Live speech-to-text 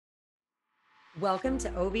Welcome to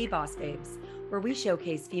OB Boss Babes, where we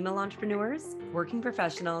showcase female entrepreneurs, working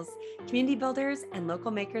professionals, community builders, and local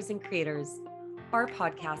makers and creators. Our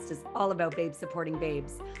podcast is all about babes supporting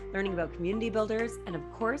babes, learning about community builders, and of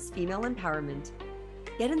course, female empowerment.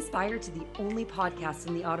 Get inspired to the only podcast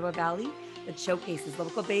in the Ottawa Valley that showcases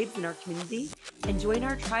local babes in our community, and join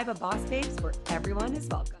our tribe of boss babes where everyone is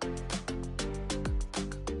welcome.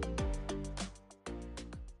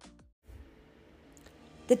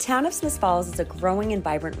 The town of Smith Falls is a growing and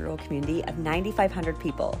vibrant rural community of 9,500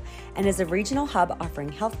 people and is a regional hub offering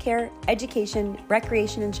healthcare, education,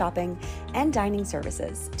 recreation and shopping, and dining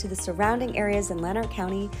services to the surrounding areas in Lanark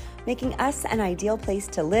County, making us an ideal place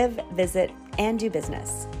to live, visit, and do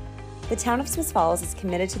business. The town of Smith Falls is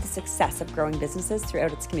committed to the success of growing businesses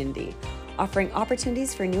throughout its community, offering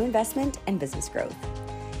opportunities for new investment and business growth.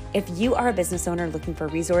 If you are a business owner looking for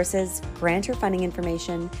resources, grant or funding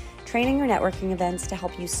information, training or networking events to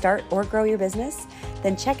help you start or grow your business,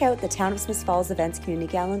 then check out the Town of Smith Falls Events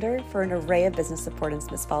Community Calendar for an array of business support in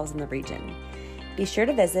Smith Falls and the region. Be sure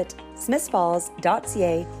to visit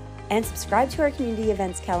smithfalls.ca and subscribe to our community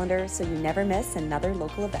events calendar so you never miss another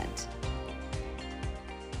local event.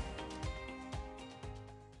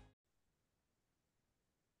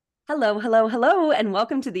 Hello, and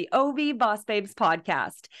welcome to the OB Boss Babes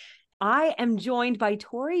podcast. I am joined by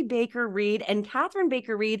Tory Baker-Reid and Kathryn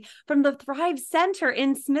Baker-Reid from the Thrive Center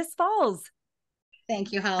in Smith Falls.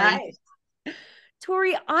 Thank you, Holly. Hi.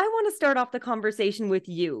 Tory, I want to start off the conversation with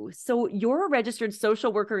you. So you're a registered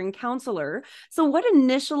social worker and counselor. So what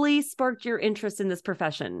initially sparked your interest in this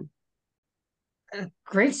profession?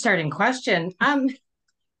 Great starting question. I've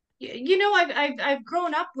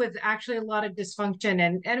grown up with actually a lot of dysfunction,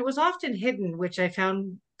 and it was often hidden, which I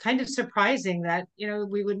found kind of surprising that,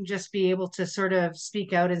 we wouldn't just be able to sort of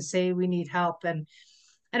speak out and say we need help. And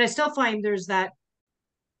I still find there's a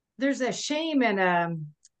shame and a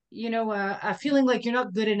feeling like you're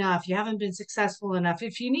not good enough. You haven't been successful enough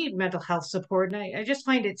if you need mental health support. And I just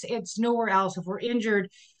find it's nowhere else. If we're injured,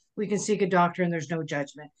 we can seek a doctor and there's no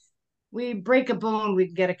judgment. We break a bone, we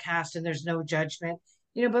can get a cast and there's no judgment.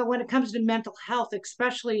 But when it comes to mental health,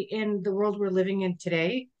 especially in the world we're living in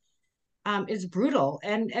today, it's brutal.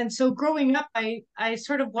 And so growing up, I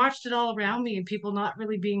sort of watched it all around me and people not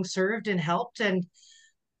really being served and helped. And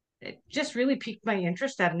it just really piqued my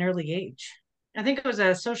interest at an early age. I think I was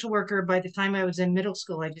a social worker by the time I was in middle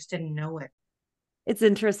school. I just didn't know it. It's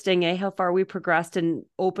interesting, how far we progressed and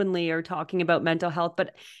openly are talking about mental health,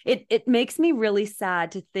 but it makes me really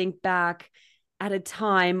sad to think back at a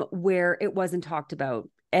time where it wasn't talked about.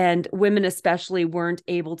 And women especially weren't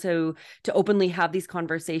able to openly have these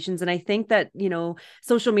conversations. And I think that,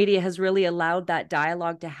 social media has really allowed that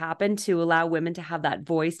dialogue to happen, to allow women to have that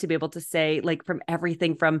voice, to be able to say, like, from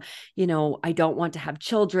everything from, I don't want to have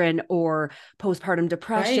children, or postpartum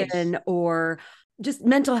depression, right, or just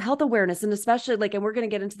mental health awareness. And especially and we're going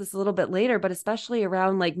to get into this a little bit later, but especially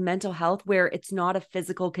around mental health, where it's not a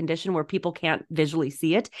physical condition where people can't visually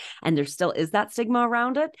see it. And there still is that stigma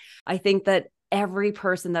around it. I think that every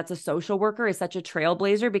person that's a social worker is such a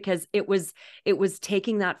trailblazer, because it was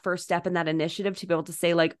taking that first step and that initiative to be able to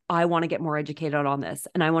say, I want to get more educated on this,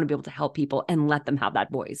 and I want to be able to help people and let them have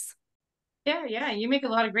that voice. Yeah, you make a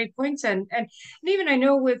lot of great points, and even I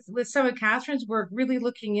know with some of Kathryn's work, really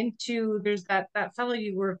looking into, there's that fellow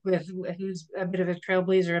you work with who's a bit of a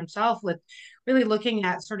trailblazer himself, with really looking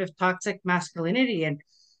at sort of toxic masculinity, and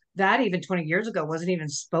that even 20 years ago wasn't even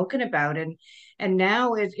spoken about, and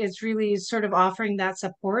now it's really sort of offering that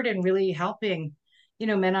support and really helping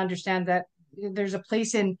men understand that there's a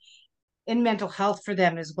place in mental health for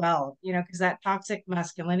them as well, because that toxic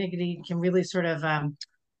masculinity can really sort of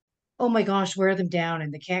oh my gosh, wear them down,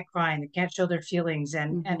 and they can't cry and they can't show their feelings,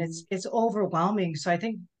 and it's overwhelming. So I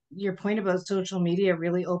think your point about social media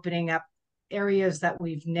really opening up areas that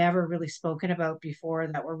we've never really spoken about before,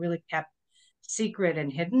 that were really kept secret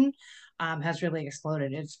and hidden, has really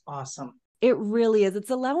exploded. It's awesome. It really is. It's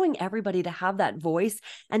allowing everybody to have that voice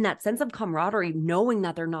and that sense of camaraderie, knowing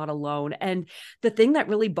that they're not alone. And the thing that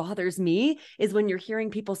really bothers me is when you're hearing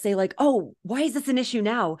people say, oh, why is this an issue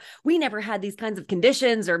now? We never had these kinds of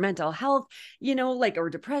conditions or mental health, or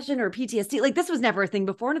depression or PTSD. This was never a thing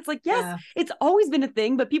before. And it's yes, It's always been a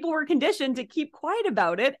thing, but people were conditioned to keep quiet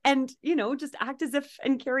about it and, just act as if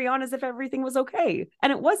and carry on as if everything was okay.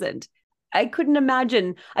 And it wasn't. I couldn't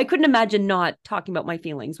imagine not talking about my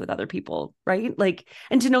feelings with other people, right?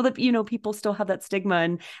 And to know that, people still have that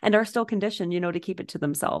stigma and are still conditioned, to keep it to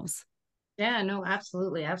themselves. Yeah, no,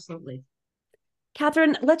 absolutely.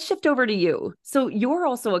 Kathryn, let's shift over to you. So, you're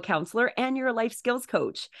also a counselor and you're a life skills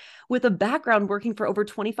coach with a background working for over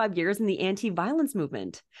 25 years in the anti violence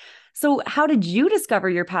movement. So, how did you discover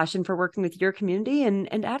your passion for working with your community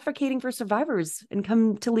and advocating for survivors and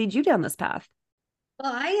come to lead you down this path?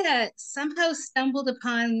 Well, I somehow stumbled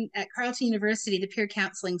upon at Carleton University the Peer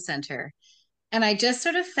Counseling Center, and I just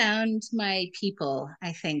sort of found my people,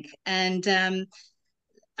 I think. And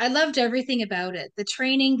I loved everything about it, the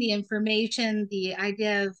training, the information, the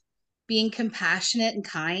idea of being compassionate and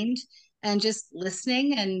kind and just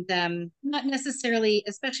listening and not necessarily,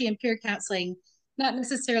 especially in peer counseling, not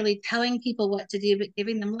necessarily telling people what to do, but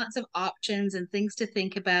giving them lots of options and things to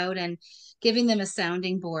think about and giving them a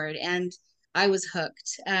sounding board. And I was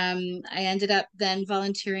hooked. I ended up then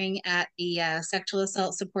volunteering at the Sexual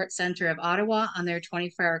Assault Support Center of Ottawa on their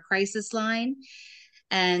 24-hour crisis line,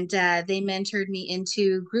 and they mentored me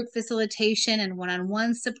into group facilitation and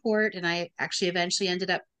one-on-one support, and I actually eventually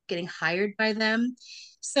ended up getting hired by them.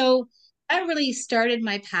 So that really started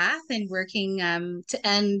my path in working to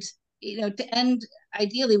end,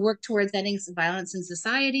 ideally work towards ending violence in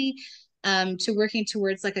society, to working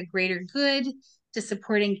towards like a greater good, to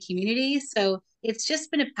supporting community. So it's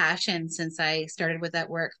just been a passion since I started with that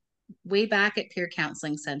work way back at Peer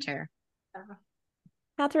Counseling Center.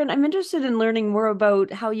 Kathryn, I'm interested in learning more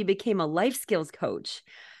about how you became a life skills coach.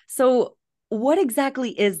 So, what exactly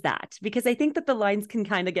is that? Because I think that the lines can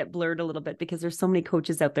kind of get blurred a little bit because there's so many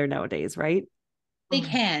coaches out there nowadays, right? They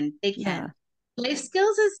Yeah. can. Life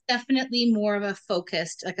skills is definitely more of a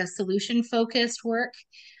focused, like a solution focused work.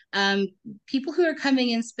 Um, People who are coming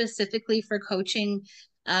in specifically for coaching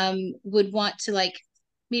would want to like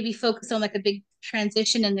maybe focus on like a big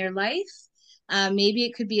transition in their life. Maybe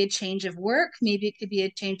it could be a change of work. Maybe it could be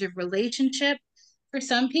a change of relationship. For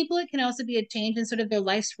some people, it can also be a change in sort of their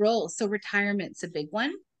life's role. So retirement's a big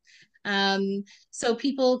one. So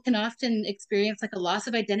people can often experience like a loss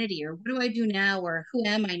of identity, or what do I do now, or who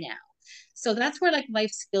am I now? So that's where like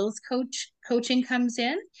life skills coaching comes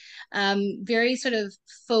in, very sort of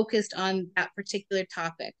focused on that particular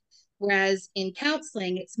topic. Whereas in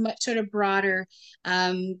counseling, it's much sort of broader.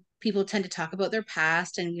 People tend to talk about their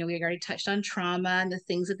past, and we already touched on trauma and the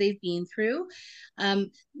things that they've been through.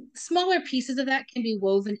 Um, Smaller pieces of that can be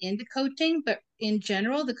woven into coaching, but in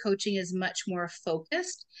general, the coaching is much more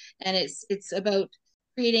focused, and it's about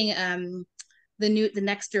creating the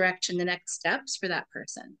next direction, the next steps for that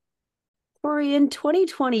person. Tori, in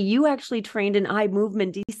 2020, you actually trained in eye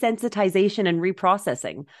movement desensitization and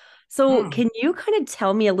reprocessing. So, Mm, can you kind of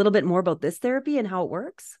tell me a little bit more about this therapy and how it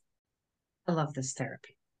works? I love this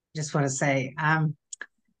therapy. Just want to say,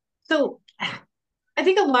 so I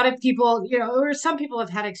think a lot of people, or some people have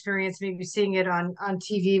had experience maybe seeing it on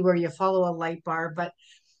TV where you follow a light bar, but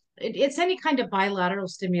it's any kind of bilateral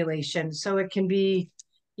stimulation. So it can be,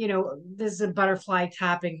 this is a butterfly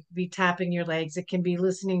tapping, it could be tapping your legs. It can be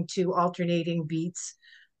listening to alternating beats,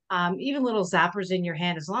 even little zappers in your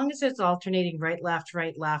hand, as long as it's alternating right, left.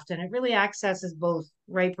 And it really accesses both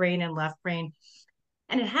right brain and left brain.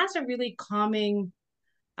 And it has a really calming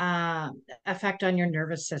effect on your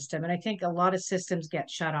nervous system. And I think a lot of systems get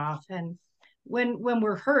shut off. And when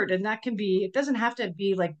we're hurt, and that can be, it doesn't have to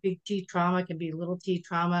be like big T trauma, it can be little T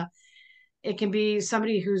trauma. It can be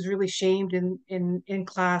somebody who's really shamed in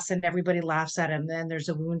class and everybody laughs at him, then there's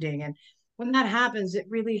a wounding. And when that happens, it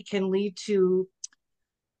really can lead to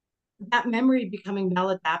that memory becoming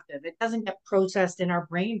maladaptive. It doesn't get processed in our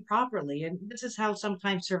brain properly. And this is how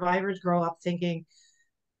sometimes survivors grow up thinking,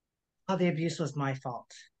 oh, the abuse was my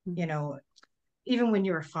fault. You Mhm. know, even when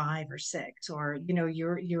you were 5 or 6, or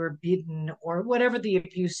you were beaten, or whatever the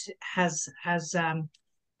abuse has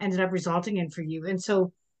ended up resulting in for you. And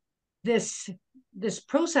so this this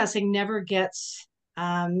processing never gets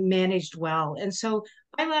managed well. And so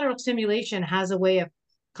bilateral stimulation has a way of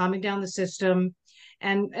calming down the system,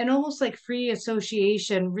 and almost like free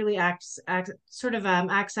association really acts sort of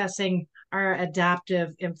accessing our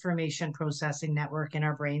adaptive information processing network in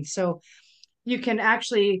our brain. So you can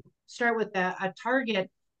actually start with a target,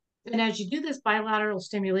 and as you do this bilateral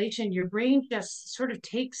stimulation, your brain just sort of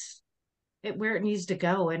takes it where it needs to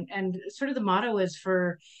go. And sort of the motto is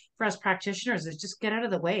for us practitioners is just get out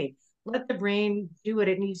of the way. Let the brain do what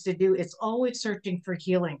it needs to do. It's always searching for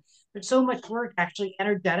healing. There's so much work actually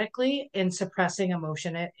energetically in suppressing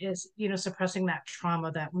emotion. It is, suppressing that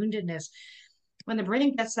trauma, that woundedness. When the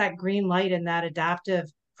brain gets that green light and that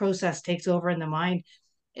adaptive process takes over in the mind,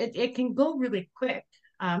 it can go really quick.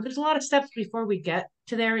 There's a lot of steps before we get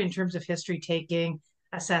to there in terms of history taking,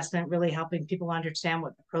 assessment, really helping people understand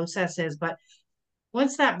what the process is. But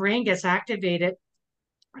once that brain gets activated,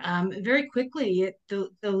 very quickly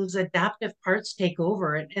those adaptive parts take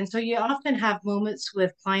over. And so you often have moments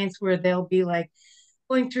with clients where they'll be like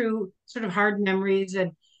going through sort of hard memories,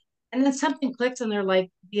 and then something clicks and they're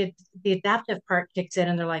like, the adaptive part kicks in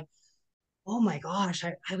and they're like, oh my gosh,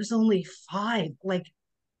 I was only 5. Like,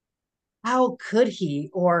 how could he?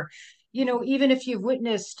 Or, even if you've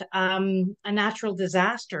witnessed a natural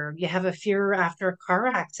disaster, you have a fear after a car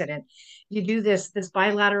accident, you do this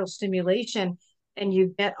bilateral stimulation and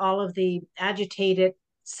you get all of the agitated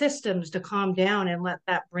systems to calm down and let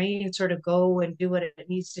that brain sort of go and do what it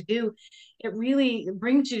needs to do. It really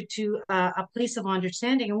brings you to a place of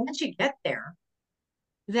understanding. And once you get there,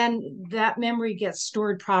 then that memory gets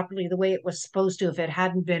stored properly the way it was supposed to if it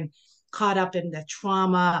hadn't been caught up in the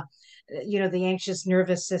trauma, the anxious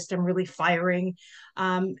nervous system really firing,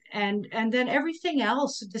 and then everything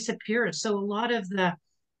else disappears. So a lot of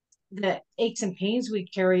the aches and pains we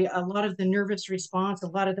carry, a lot of the nervous response, a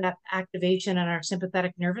lot of that activation in our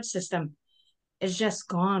sympathetic nervous system is just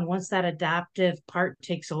gone once that adaptive part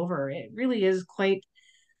takes over. It really is quite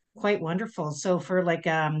wonderful. So for like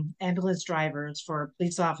ambulance drivers, for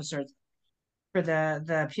police officers, for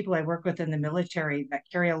the people I work with in the military that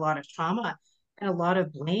carry a lot of trauma and a lot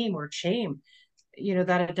of blame or shame,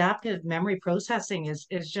 that adaptive memory processing is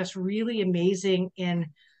just really amazing in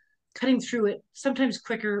cutting through it, sometimes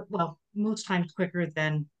quicker, well, most times quicker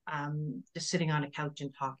than just sitting on a couch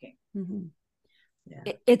and talking. Mm-hmm.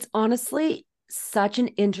 Yeah. It's honestly such an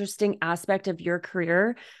interesting aspect of your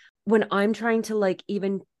career. When I'm trying to like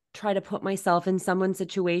even try to put myself in someone's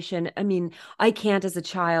situation, I mean, I can't as a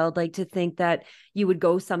child, like, to think that you would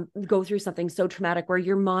go through something so traumatic where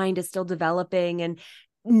your mind is still developing, and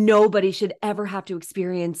nobody should ever have to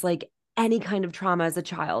experience like any kind of trauma as a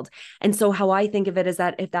child. And so how I think of it is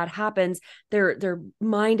that if that happens, their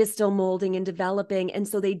mind is still molding and developing, and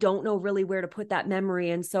so they don't know really where to put that memory.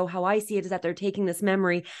 And so how I see it is that they're taking this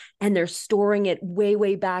memory and they're storing it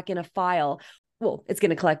way back in a file. Well, it's going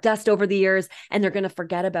to collect dust over the years and they're going to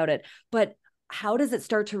forget about it. But how does it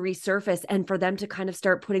start to resurface, and for them to kind of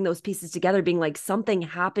start putting those pieces together, being like, something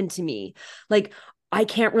happened to me, like I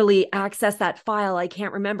can't really access that file. I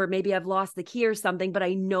can't remember. Maybe I've lost the key or something, but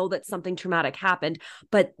I know that something traumatic happened,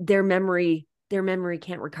 but their memory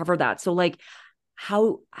can't recover that. So like,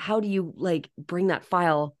 how do you like bring that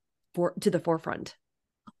file to the forefront?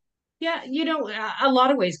 Yeah, a lot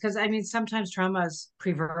of ways, because I mean, sometimes trauma is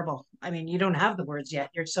pre-verbal. I mean, you don't have the words yet,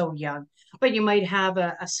 you're so young, but you might have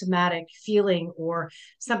a somatic feeling, or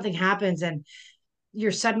something happens and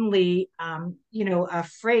you're suddenly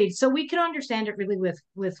afraid. So we can understand it really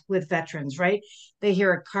with veterans, right? They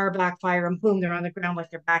hear a car backfire and boom, they're on the ground like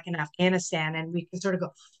they're back in Afghanistan, and we can sort of go,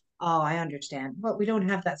 oh, I understand. But we don't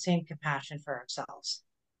have that same compassion for ourselves.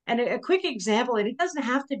 And a quick example, and it doesn't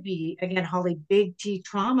have to be, again, Holly, big T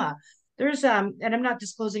trauma. There's and I'm not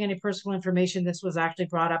disclosing any personal information. This was actually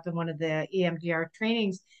brought up in one of the EMDR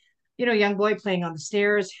trainings. Young boy playing on the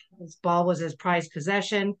stairs. His ball was his prized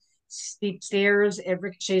possession. Steep stairs. It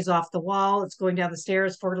ricochets off the wall. It's going down the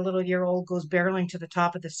stairs. 4 little-year-old goes barreling to the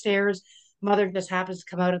top of the stairs. Mother just happens to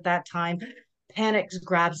come out at that time. Panics,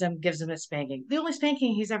 grabs him, gives him a spanking. The only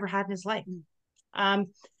spanking he's ever had in his life. Um,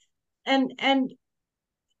 and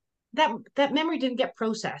that memory didn't get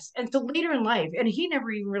processed. And so later in life, and he never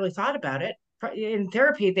even really thought about it. In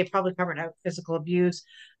therapy, they probably covered out physical abuse.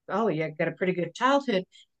 Oh, yeah, got a pretty good childhood.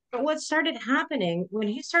 But what started happening when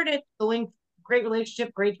he started going, great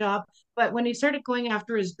relationship, great job, but when he started going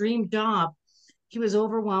after his dream job, he was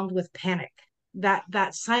overwhelmed with panic.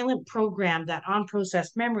 That silent program, that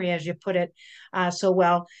unprocessed memory, as you put it so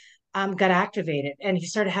well, got activated, and he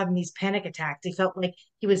started having these panic attacks. He felt like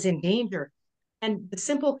he was in danger, and the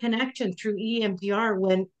simple connection through EMDR,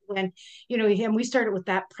 when and we started with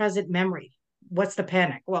that present memory. What's the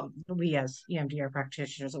panic? Well, we as EMDR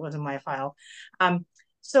practitioners, it wasn't my file.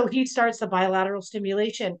 So he starts the bilateral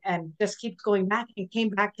stimulation and just keeps going back, and came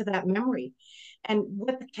back to that memory. And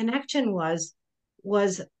what the connection was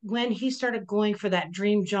when he started going for that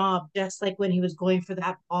dream job, just like when he was going for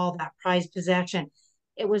that ball, that prized possession.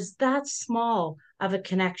 It was that small of a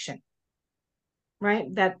connection, right?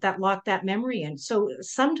 That locked that memory in. So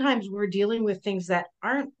sometimes we're dealing with things that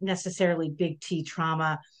aren't necessarily big T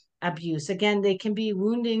trauma, abuse. Again, they can be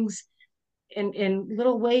woundings in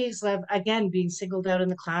little ways of, again, being singled out in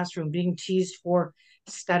the classroom, being teased for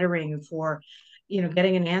stuttering, for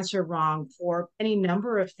getting an answer wrong, for any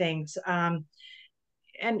number of things. And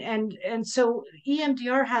so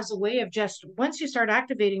EMDR has a way of, just once you start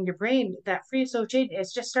activating your brain, that free associate, it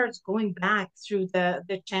just starts going back through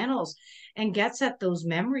the channels and gets at those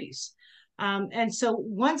memories. And so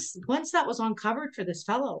once that was uncovered for this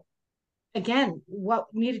fellow, again, what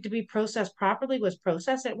needed to be processed properly was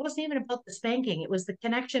processed. It wasn't even about the spanking. It was the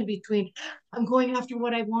connection between I'm going after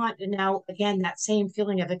what I want. And now again, that same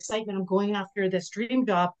feeling of excitement, I'm going after this dream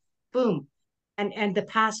job, boom. And the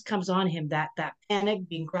past comes on him, that panic,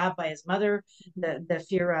 being grabbed by his mother, the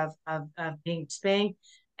fear of being spanked.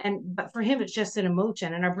 But for him, it's just an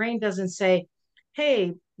emotion. And our brain doesn't say,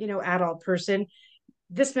 hey, adult person,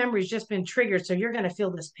 this memory's just been triggered. So you're going to feel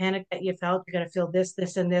this panic that you felt. You're going to feel this,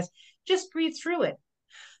 this, and this. Just breathe through it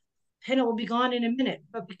and it will be gone in a minute.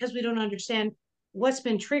 But because we don't understand what's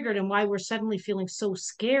been triggered and why we're suddenly feeling so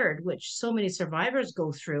scared, which so many survivors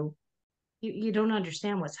go through, you don't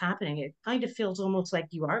understand what's happening. It kind of feels almost like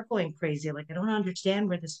you are going crazy. Like, I don't understand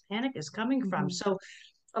where this panic is coming from. So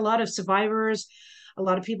a lot of survivors, a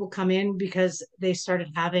lot of people come in because they started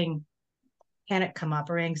having panic come up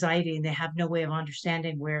or anxiety and they have no way of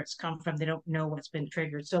understanding where it's come from. They don't know what's been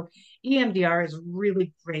triggered. So EMDR is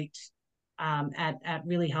really great at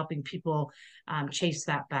really helping people chase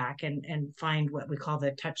that back and find what we call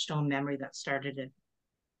the touchstone memory that started it.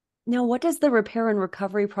 Now, what does the repair and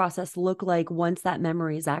recovery process look like once that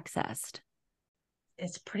memory is accessed?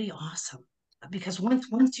 It's pretty awesome because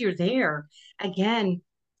once you're there, again,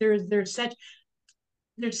 there's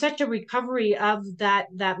such a recovery of that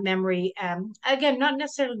memory. Again, not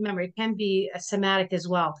necessarily memory; it can be a somatic as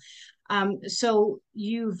well. So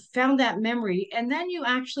you've found that memory, and then you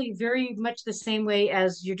actually very much the same way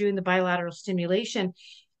as you're doing the bilateral stimulation,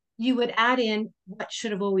 you would add in what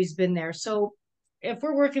should have always been there. So if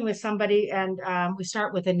we're working with somebody and we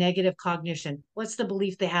start with a negative cognition, what's the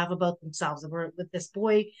belief they have about themselves? If we're with this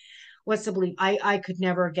boy, what's the belief? I could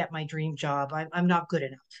never get my dream job. I'm not good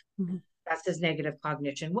enough. Mm-hmm. That's his negative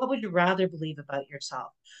cognition. What would you rather believe about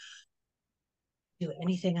yourself? Do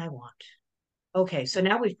anything I want. Okay, so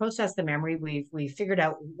now we've processed the memory. We've figured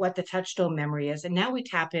out what the touchstone memory is, and now we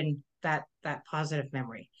tap in that positive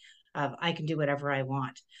memory of I can do whatever I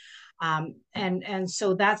want. And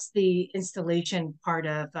so that's the installation part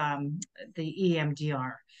of the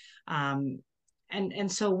EMDR.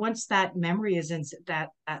 And so once that memory is in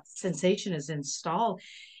that sensation is installed,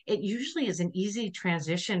 it usually is an easy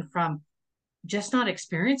transition from just not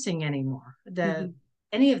experiencing anymore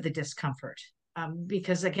any of the discomfort.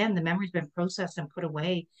 Because again, the memory's been processed and put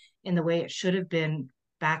away in the way it should have been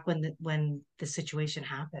back when the situation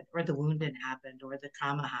happened, or the wound had happened, or the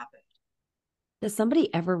trauma happened. Does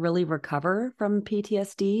somebody ever really recover from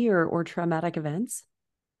PTSD or traumatic events?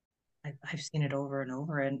 I've seen it over and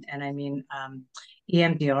over. And I mean,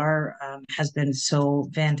 EMDR has been so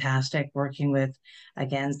fantastic working with,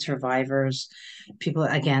 again, survivors, people,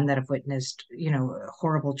 again, that have witnessed,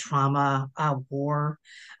 horrible trauma, war.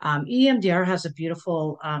 EMDR has a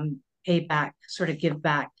beautiful payback, sort of give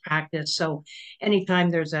back practice. So anytime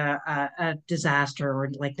there's a disaster or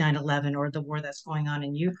like 9/11 or the war that's going on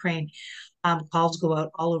in Ukraine, calls go out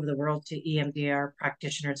all over the world to EMDR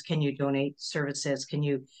practitioners. Can you donate services? Can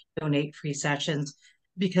you donate free sessions?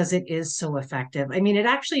 Because it is so effective. I mean, it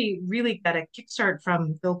actually really got a kickstart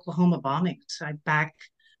from the Oklahoma bombings.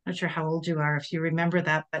 Not sure how old you are, if you remember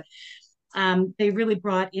that, but they really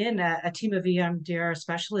brought in a team of EMDR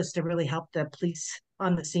specialists to really help the police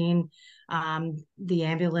on the scene, the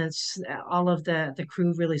ambulance, all of the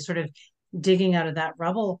crew really sort of digging out of that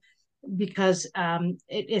rubble, because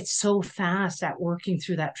it's so fast at working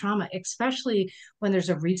through that trauma, especially when there's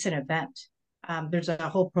a recent event. There's a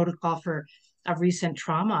whole protocol for a recent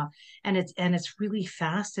trauma, and it's really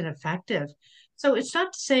fast and effective. So it's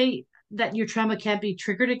not to say that your trauma can't be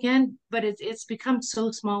triggered again, but it's become so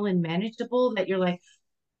small and manageable that you're like,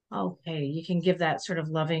 okay, you can give that sort of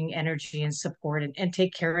loving energy and support and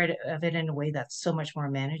take care of it in a way that's so much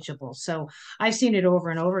more manageable. So I've seen it over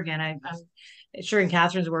and over again. I'm sure in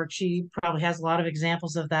Kathryn's work, she probably has a lot of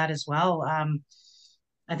examples of that as well.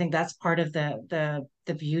 I think that's part of the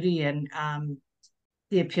beauty and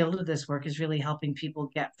the appeal to this work is really helping people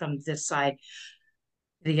get from this side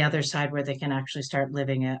to the other side where they can actually start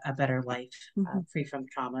living a better life, free from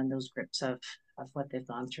trauma and those grips of what they've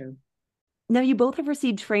gone through. Now, you both have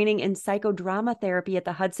received training in psychodrama therapy at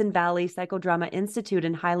the Hudson Valley Psychodrama Institute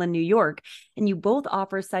in Highland, New York, and you both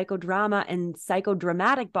offer psychodrama and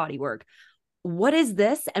psychodramatic bodywork. What is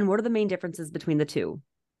this, and what are the main differences between the two?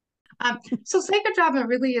 So psychodrama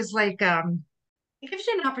really is like it gives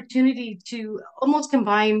you an opportunity to almost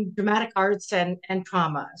combine dramatic arts and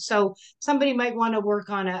trauma. So somebody might want to work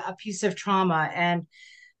on a piece of trauma, and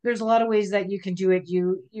there's a lot of ways that you can do it.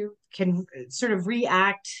 You can sort of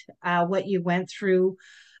react what you went through,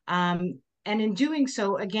 and in doing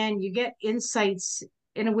so, again, you get insights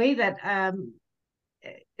in a way that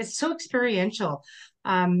it's so experiential.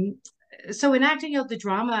 So in acting out the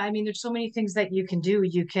drama, I mean, there's so many things that you can do.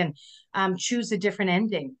 You can choose a different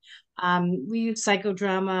ending. We use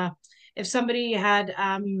psychodrama. If somebody had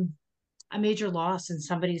a major loss in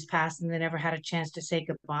somebody's past and they never had a chance to say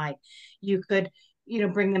goodbye, you could,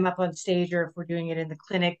 bring them up on stage, or if we're doing it in the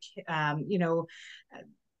clinic,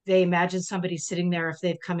 they imagine somebody sitting there. If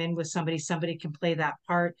they've come in with somebody can play that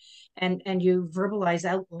part, and you verbalize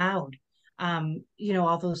out loud,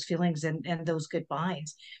 all those feelings and those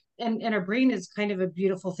goodbyes. And our brain is kind of a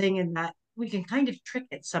beautiful thing in that we can kind of trick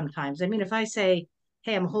it sometimes. I mean, if I say,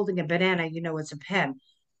 hey, I'm holding a banana, it's a pen.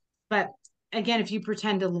 But again, if you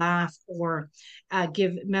pretend to laugh or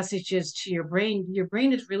give messages to your brain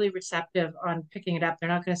is really receptive on picking it up. They're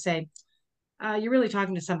not going to say, you're really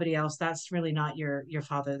talking to somebody else. That's really not your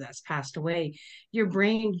father that's passed away. Your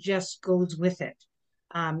brain just goes with it.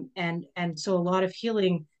 And so a lot of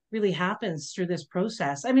healing really happens through this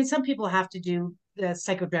process. I mean, some people have to do the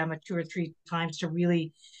psychodrama 2 or 3 times to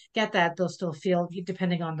really get that. They'll still feel,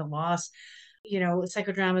 depending on the loss.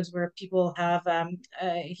 Psychodramas where people have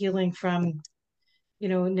healing from,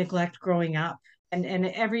 neglect growing up. And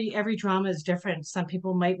every drama is different. Some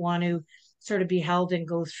people might want to sort of be held and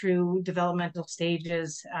go through developmental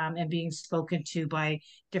stages, and being spoken to by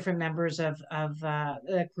different members of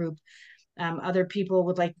the group. Other people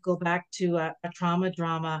would like to go back to a trauma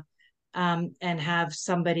drama, and have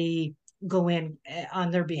somebody go in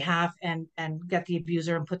on their behalf and get the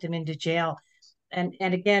abuser and put them into jail. And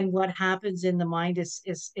again, what happens in the mind is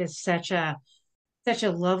such a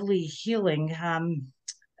lovely healing.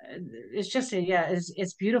 It's just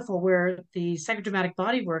it's beautiful, where the psychodramatic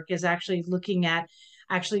bodywork is actually looking at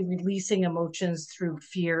actually releasing emotions through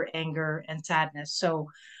fear, anger, and sadness. So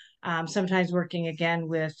sometimes working again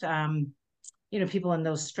with people in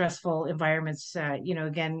those stressful environments,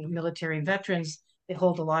 again, military veterans, they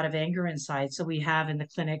hold a lot of anger inside. So we have in the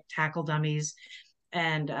clinic tackle dummies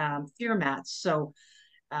and fear mats. So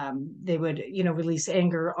they would, release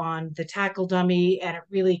anger on the tackle dummy, and it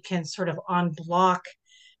really can sort of unblock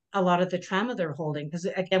a lot of the trauma they're holding. Because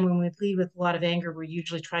again, when we lead with a lot of anger, we're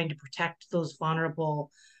usually trying to protect those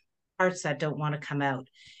vulnerable parts that don't want to come out.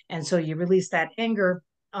 And so you release that anger.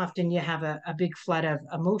 Often you have a big flood of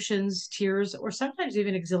emotions, tears, or sometimes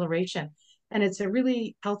even exhilaration. And it's a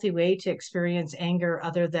really healthy way to experience anger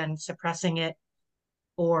other than suppressing it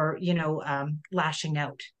or lashing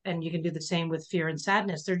out. And you can do the same with fear and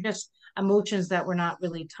sadness. They're just emotions that we're not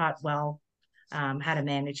really taught well how to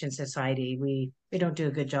manage in society. We don't do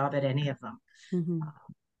a good job at any of them. Mm-hmm.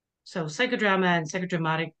 So psychodrama and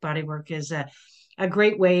psychodramatic bodywork is a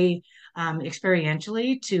great way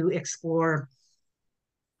experientially to explore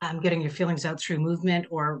getting your feelings out through movement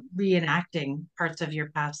or reenacting parts of your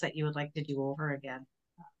past that you would like to do over again.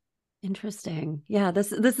 Interesting. Yeah,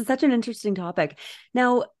 this is such an interesting topic.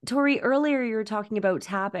 Now, Tory, earlier you were talking about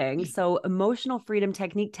tapping. So emotional freedom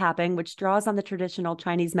technique tapping, which draws on the traditional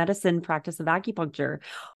Chinese medicine practice of acupuncture.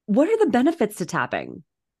 What are the benefits to tapping?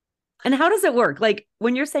 And how does it work? Like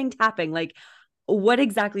when you're saying tapping, like what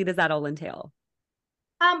exactly does that all entail?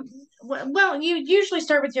 Well, you usually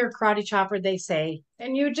start with your karate chopper, they say,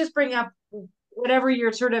 and you just bring up whatever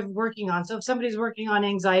you're sort of working on. So if somebody's working on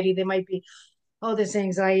anxiety, they might be, oh, this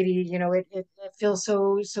anxiety, it feels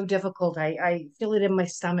so difficult. I feel it in my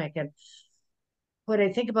stomach. And when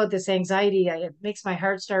I think about this anxiety, it makes my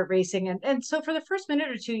heart start racing. And so for the first minute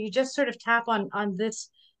or two, you just sort of tap on this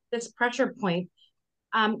pressure point.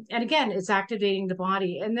 And again, it's activating the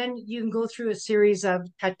body. And then you can go through a series of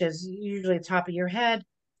touches, usually the top of your head,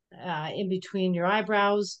 in between your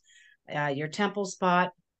eyebrows, your temple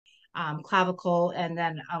spot, clavicle, and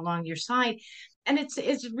then along your side. And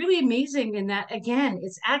it's really amazing in that, again,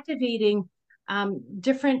 it's activating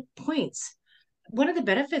different points. One of the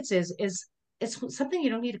benefits is it's something you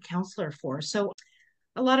don't need a counselor for. So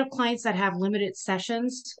a lot of clients that have limited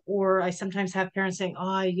sessions, or I sometimes have parents saying, oh,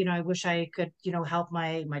 I wish I could, help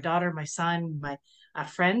my daughter, my son, my a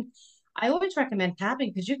friend. I always recommend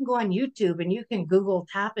tapping because you can go on YouTube and you can Google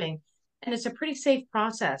tapping, and it's a pretty safe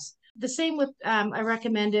process. The same with, I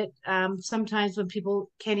recommend it sometimes when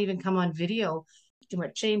people can't even come on video, too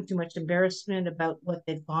much shame, too much embarrassment about what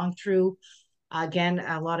they've gone through. Again,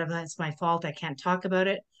 a lot of that's my fault. I can't talk about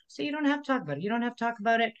it. So you don't have to talk about it. You don't have to talk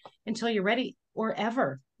about it until you're ready or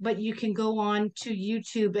ever. But you can go on to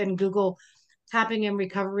YouTube and Google tapping in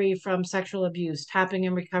recovery from sexual abuse, tapping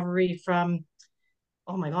in recovery from,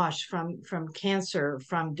 oh my gosh, from cancer,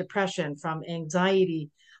 from depression, from anxiety.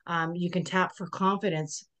 You can tap for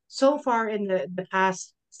confidence. So far in the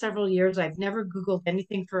past several years, I've never Googled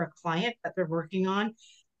anything for a client that they're working on,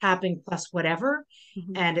 tapping plus whatever,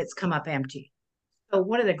 Mm-hmm. and it's come up empty. So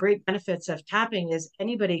one of the great benefits of tapping is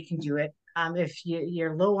anybody can do it. If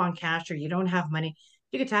you're low on cash or you don't have money,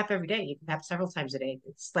 you can tap every day. You can tap several times a day.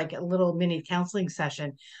 It's like a little mini counseling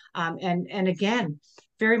session. And again,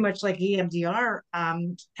 very much like EMDR,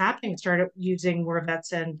 tapping started using war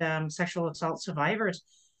vets and sexual assault survivors.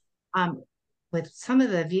 Um, with some of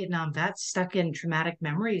the Vietnam vets stuck in traumatic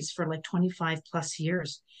memories for like 25 plus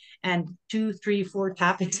years, and 2, 3, 4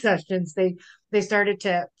 tapping sessions, they started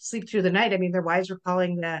to sleep through the night. I mean, their wives were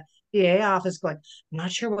calling the VA office going, I'm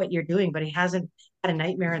not sure what you're doing, but he hasn't had a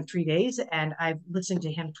nightmare in 3 days. And I've listened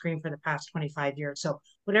to him scream for the past 25 years. So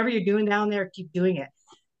whatever you're doing down there, keep doing it.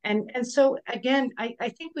 And so again, I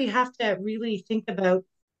think we have to really think about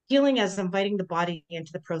healing as inviting the body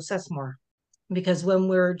into the process more. Because when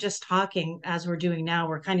we're just talking, as we're doing now,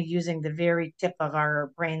 we're kind of using the very tip of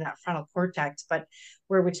our brain, that frontal cortex, but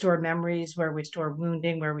where we store memories, where we store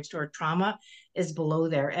wounding, where we store trauma is below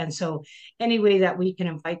there. And so any way that we can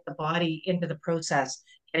invite the body into the process,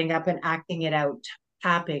 getting up and acting it out,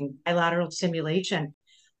 tapping, bilateral stimulation,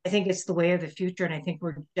 I think it's the way of the future. And I think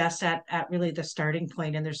we're just at really the starting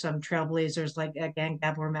point. And there's some trailblazers like, again,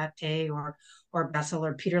 Gabor Mate or Bessel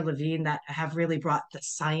or Peter Levine that have really brought the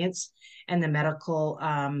science and the medical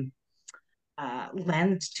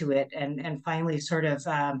lens to it. And finally sort of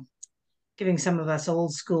giving some of us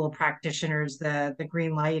old school practitioners the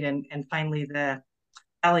green light and finally the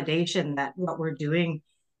validation that what we're doing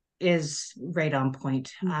is right on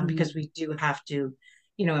point, because we do have to,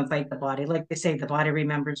 invite the body. Like they say, the body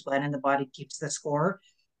remembers when, and the body keeps the score.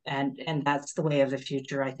 And that's the way of the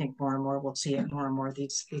future. I think more and more we'll see it more and more,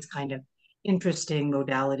 these kind of interesting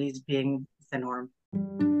modalities being the norm.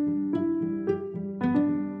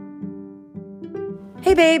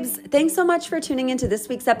 Hey babes, thanks so much for tuning into this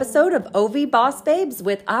week's episode of OV Boss Babes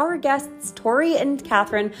with our guests Tory and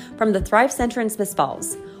Kathryn from the Thrive Center in Smiths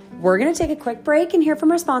Falls. We're going to take a quick break and hear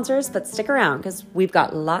from our sponsors, but stick around because we've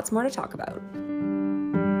got lots more to talk about.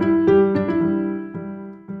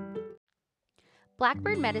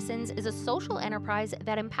 Blackbird Medicines is a social enterprise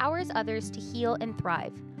that empowers others to heal and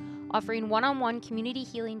thrive, offering one-on-one community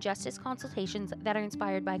healing justice consultations that are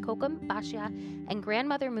inspired by Kokum, Bashya, and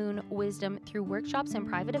Grandmother Moon wisdom through workshops and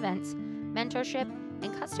private events, mentorship,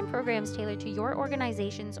 and custom programs tailored to your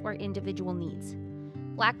organization's or individual needs.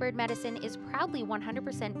 Blackbird Medicine is proudly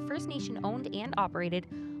 100% First Nation owned and operated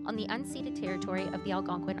on the unceded territory of the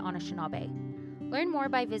Algonquin Anishinaabe. Learn more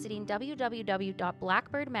by visiting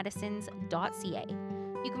www.blackbirdmedicines.ca.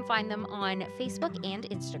 You can find them on Facebook and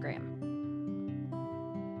Instagram.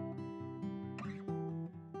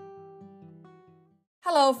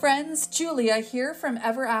 Hello friends, Julia here from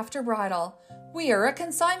Ever After Bridal. We are a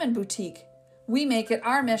consignment boutique. We make it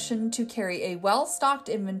our mission to carry a well-stocked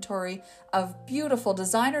inventory of beautiful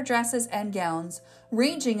designer dresses and gowns,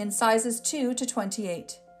 ranging in sizes 2 to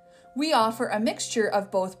 28. We offer a mixture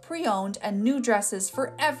of both pre-owned and new dresses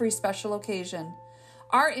for every special occasion.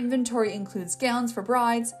 Our inventory includes gowns for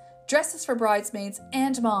brides, dresses for bridesmaids,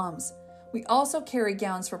 and moms. We also carry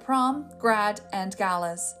gowns for prom, grad, and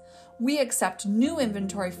galas. We accept new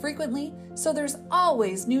inventory frequently, so there's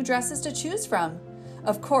always new dresses to choose from.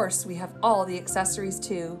 Of course, we have all the accessories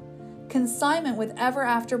too. Consignment with Ever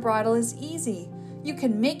After Bridal is easy. You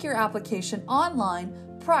can make your application online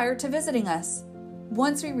prior to visiting us.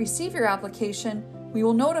 Once we receive your application, we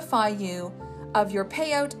will notify you of your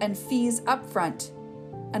payout and fees upfront.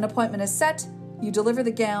 An appointment is set, you deliver the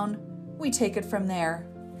gown, we take it from there.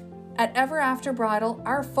 At Ever After Bridal,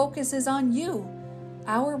 our focus is on you.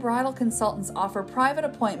 Our bridal consultants offer private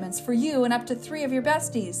appointments for you and up to 3 of your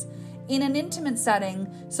besties in an intimate setting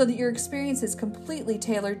so that your experience is completely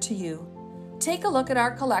tailored to you. Take a look at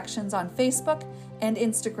our collections on Facebook and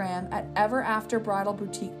Instagram at Ever After Bridal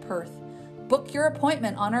Boutique Perth. Book your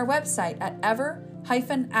appointment on our website at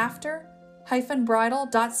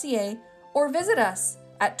ever-after-bridal.ca or visit us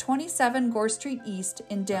at 27 Gore Street East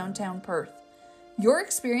in downtown Perth. Your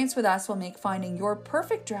experience with us will make finding your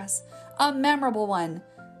perfect dress a memorable one.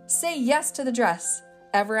 Say yes to the dress,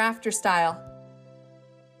 Ever After style.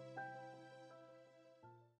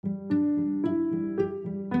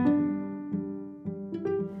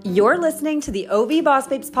 You're listening to the OV Boss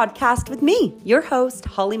Babes podcast with me, your host,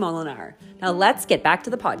 Holly Molinar. Now let's get back to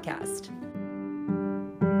the podcast.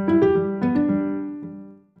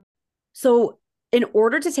 So in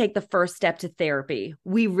order to take the first step to therapy,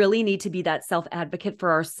 we really need to be that self-advocate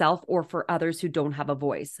for ourselves or for others who don't have a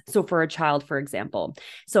voice. So for a child, for example.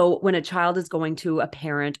 So when a child is going to a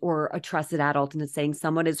parent or a trusted adult and is saying,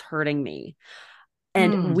 someone is hurting me,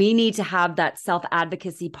 and we need to have that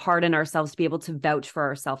self-advocacy part in ourselves to be able to vouch for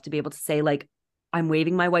ourselves, to be able to say like, I'm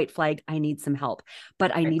waving my white flag. I need some help,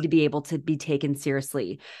 but I need to be able to be taken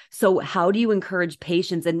seriously. So how do you encourage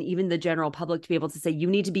patients and even the general public to be able to say, you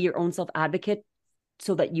need to be your own self-advocate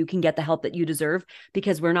so that you can get the help that you deserve?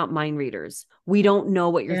 Because we're not mind readers. We don't know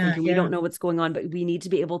what you're thinking. We don't know what's going on, but we need to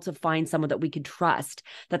be able to find someone that we could trust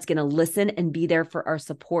that's going to listen and be there for our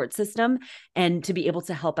support system and to be able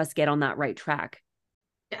to help us get on that right track.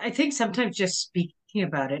 I think sometimes just speaking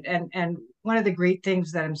about it, and one of the great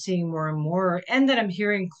things that I'm seeing more and more, and that I'm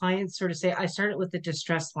hearing clients sort of say, I started with the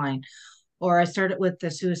distress line, or I started with the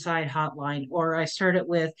suicide hotline, or I started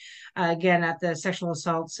with, again, at the sexual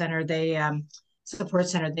assault center, they support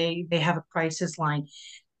center, they have a crisis line.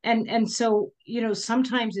 And so,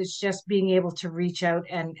 sometimes it's just being able to reach out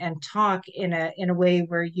and talk in a way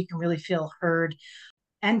where you can really feel heard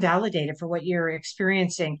and validated for what you're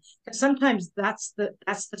experiencing. Because sometimes that's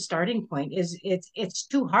the starting point. Is it's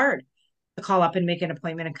too hard to call up and make an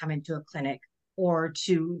appointment and come into a clinic, or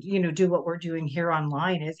to do what we're doing here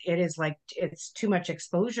online. It is like it's too much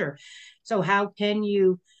exposure. So how can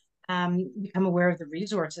you become aware of the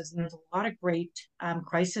resources? And there's a lot of great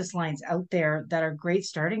crisis lines out there that are great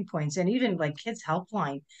starting points, and even like Kids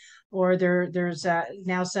Helpline, or there's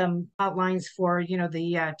now some hotlines for the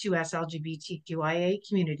 2S LGBTQIA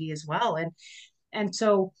community as well. And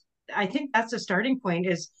so I think that's a starting point.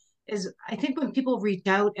 Is I think when people reach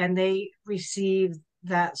out and they receive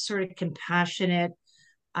that sort of compassionate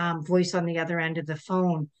voice on the other end of the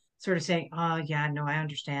phone, sort of saying, "Oh yeah, no, I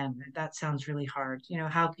understand. That sounds really hard.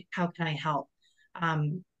 How can I help?"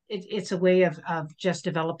 It's a way of just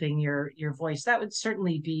developing your voice. That would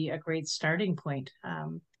certainly be a great starting point.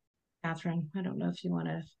 Kathryn, I don't know if you want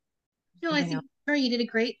to. No, I think Tori, you did a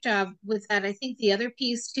great job with that. I think the other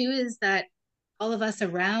piece too is that all of us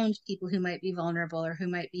around people who might be vulnerable or who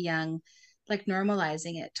might be young, like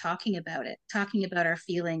normalizing it, talking about our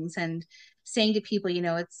feelings, and saying to people,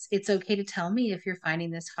 it's okay to tell me if you're finding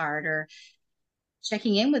this hard, or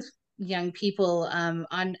checking in with young people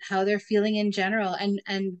on how they're feeling in general,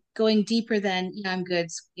 and going deeper than, yeah, I'm good,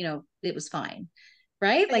 it was fine,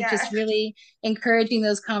 right? Like just really encouraging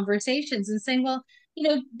those conversations and saying, well,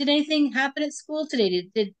 did anything happen at school today?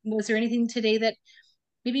 Was there anything today that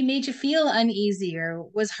maybe made you feel uneasy or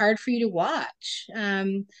was hard for you to watch?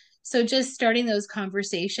 So just starting those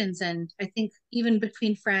conversations, and I think even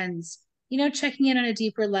between friends, checking in on a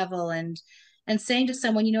deeper level, and saying to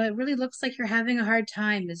someone, it really looks like you're having a hard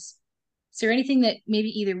time. Is there anything that maybe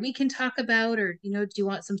either we can talk about, or, do you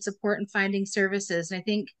want some support in finding services? And I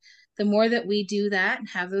think the more that we do that and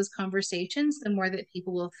have those conversations, the more that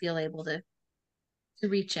people will feel able to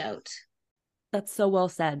reach out. That's so well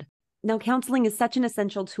said. Now, counseling is such an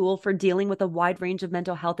essential tool for dealing with a wide range of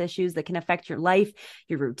mental health issues that can affect your life,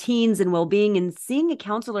 your routines, and well-being. And seeing a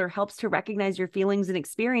counselor helps to recognize your feelings and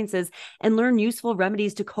experiences and learn useful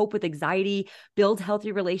remedies to cope with anxiety, build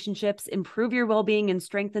healthy relationships, improve your well-being, and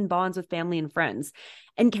strengthen bonds with family and friends.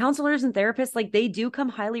 And counselors and therapists, they do come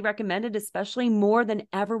highly recommended, especially more than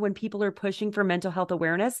ever when people are pushing for mental health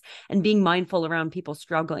awareness and being mindful around people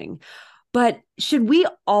struggling. But should we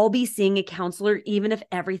all be seeing a counselor, even if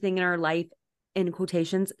everything in our life, in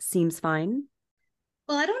quotations, seems fine?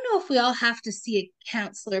 Well, I don't know if we all have to see a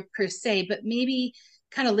counselor per se, but maybe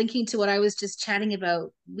kind of linking to what I was just chatting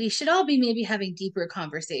about, we should all be maybe having deeper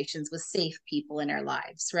conversations with safe people in our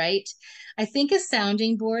lives, right? I think a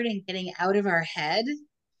sounding board and getting out of our head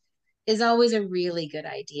is always a really good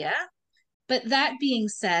idea. But that being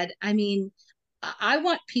said, I mean, I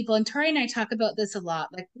want people, and Tori and I talk about this a lot,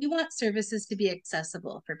 like we want services to be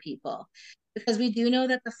accessible for people, because we do know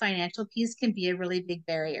that the financial piece can be a really big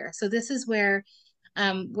barrier. So this is where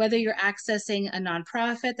whether you're accessing a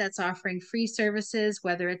nonprofit that's offering free services,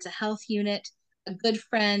 whether it's a health unit, a good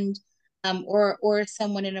friend, or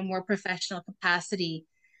someone in a more professional capacity,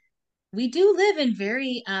 we do live in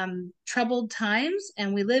very troubled times,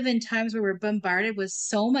 and we live in times where we're bombarded with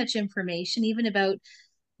so much information, even about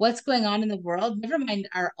what's going on in the world, never mind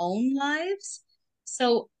our own lives.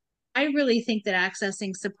 So I really think that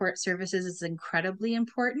accessing support services is incredibly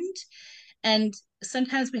important. And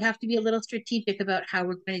sometimes we have to be a little strategic about how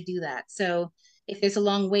we're going to do that. So if there's a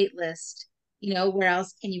long wait list, where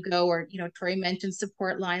else can you go? Or, Tori mentioned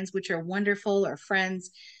support lines, which are wonderful, or friends.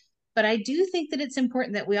 But I do think that it's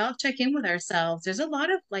important that we all check in with ourselves. There's a lot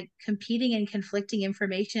of competing and conflicting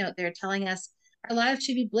information out there telling us our lives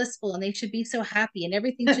should be blissful and they should be so happy and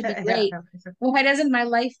everything should be great. Why doesn't my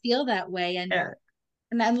life feel that way? And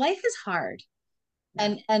life is hard.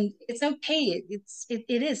 And it's okay.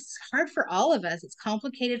 It is hard for all of us. It's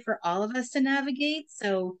complicated for all of us to navigate.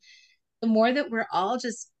 So the more that we're all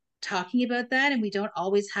just talking about that, and we don't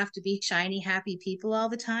always have to be shiny, happy people all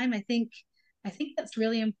the time, I think I think that's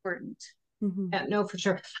really important. Mm-hmm. Yeah, no, for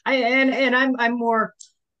sure. I'm more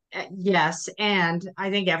yes, and I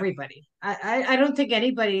think everybody. I don't think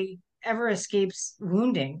anybody ever escapes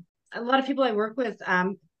wounding. A lot of people I work with,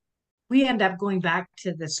 we end up going back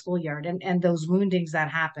to the schoolyard and those woundings that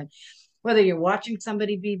happen. Whether you're watching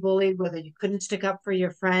somebody be bullied, whether you couldn't stick up for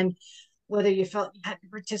your friend, whether you felt you had to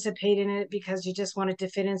participate in it because you just wanted to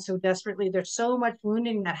fit in so desperately. There's so much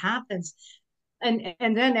wounding that happens. And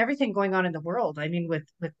then everything going on in the world. I mean, with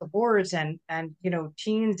the wars and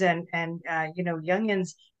teens and youngins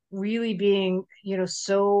really being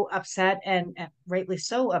so upset and rightly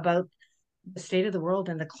so about the state of the world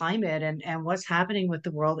and the climate and what's happening with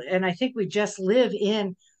the world. And I think we just live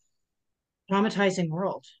in traumatizing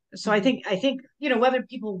world. So I think whether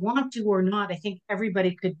people want to or not, I think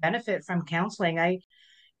everybody could benefit from counseling.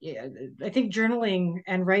 Yeah, I think journaling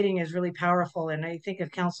and writing is really powerful. And I think of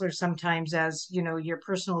counselors sometimes as, your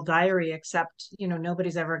personal diary, except,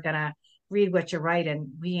 nobody's ever going to read what you write and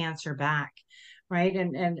we answer back. Right.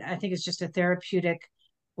 And I think it's just a therapeutic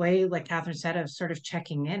way, like Kathryn said, of sort of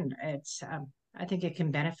checking in. I think it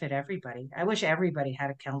can benefit everybody. I wish everybody had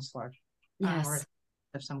a counselor or Yes.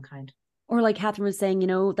 of some kind. Or like Kathryn was saying,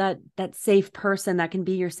 that safe person that can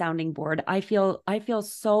be your sounding board. I feel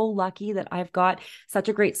so lucky that I've got such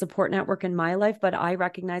a great support network in my life, but I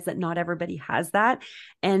recognize that not everybody has that.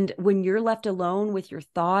 And when you're left alone with your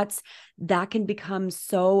thoughts, that can become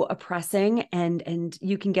so oppressing and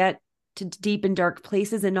you can get to deep and dark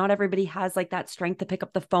places, and not everybody has like that strength to pick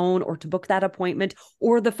up the phone or to book that appointment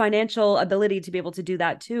or the financial ability to be able to do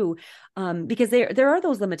that too. Because there are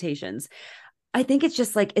those limitations. I think it's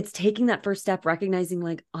just like, it's taking that first step, recognizing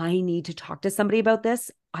like, I need to talk to somebody about this.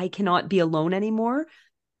 I cannot be alone anymore.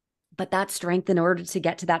 But that strength in order to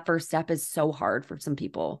get to that first step is so hard for some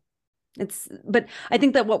people. But I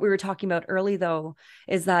think that what we were talking about early though,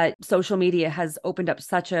 is that social media has opened up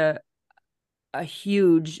such a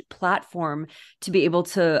huge platform to be able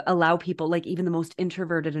to allow people, like even the most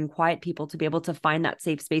introverted and quiet people, to be able to find that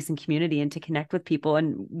safe space and community and to connect with people.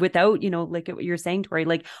 And without, like what you're saying, Tori,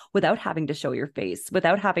 like without having to show your face,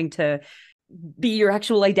 without having to be your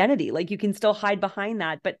actual identity, like you can still hide behind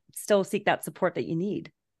that, but still seek that support that you need.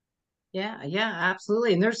 Yeah,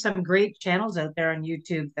 absolutely. And there's some great channels out there on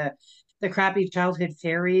YouTube, the Crappy Childhood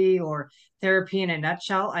Fairy or Therapy in a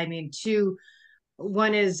Nutshell. I mean,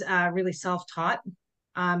 one is really self-taught,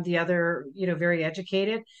 the other, very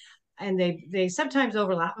educated, and they sometimes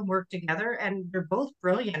overlap and work together, and they're both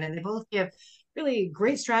brilliant, and they both give really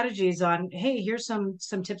great strategies on, hey, here's some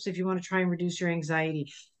tips if you want to try and reduce your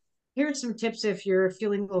anxiety. Here's some tips if you're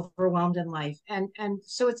feeling overwhelmed in life. And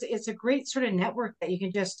so it's a great sort of network that you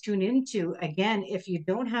can just tune into. Again, if you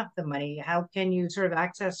don't have the money, how can you sort of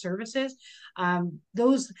access services?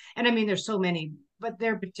 Those, and I mean, there's so many, but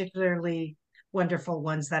they're particularly wonderful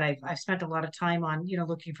ones that I've spent a lot of time on,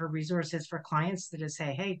 looking for resources for clients to just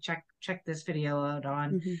say, hey, check this video out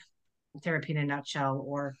on Therapy in a Nutshell.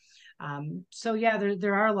 Or so yeah,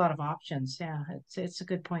 there are a lot of options. Yeah, it's a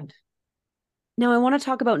good point. Now, I want to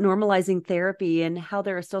talk about normalizing therapy and how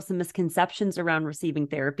there are still some misconceptions around receiving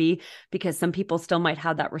therapy, because some people still might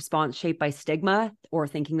have that response shaped by stigma or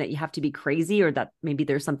thinking that you have to be crazy or that maybe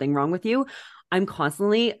there's something wrong with you. I'm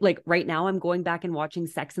constantly, like right now, I'm going back and watching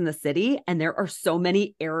Sex and the City, and there are so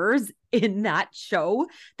many errors in that show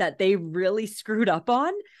that they really screwed up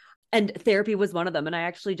on. And therapy was one of them. And I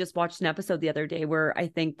actually just watched an episode the other day where I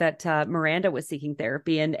think that Miranda was seeking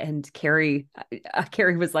therapy, and Carrie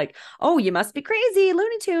was like, "Oh, you must be crazy,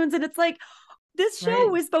 Looney Tunes." And it's like, this show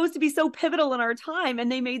was supposed to be so pivotal in our time, and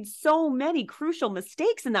they made so many crucial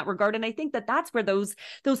mistakes in that regard. And I think that that's where those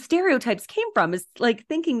stereotypes came from, is like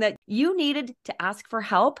thinking that you needed to ask for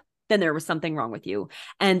help, then there was something wrong with you.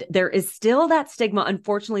 And there is still that stigma,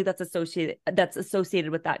 unfortunately, that's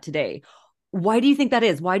associated with that today. Why do you think that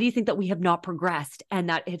is? Why do you think that we have not progressed and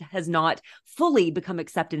that it has not fully become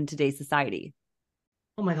accepted in today's society?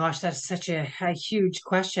 Oh my gosh, that's such a huge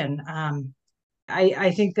question.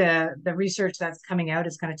 I think the research that's coming out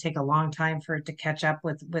is going to take a long time for it to catch up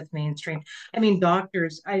with mainstream. I mean,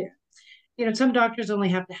 doctors, some doctors only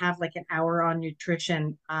have to have like an hour on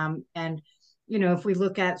nutrition. And if we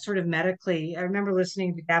look at sort of medically, I remember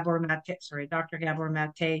listening to Dr. Gabor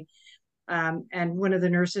Mate, and one of the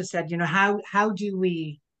nurses said, how do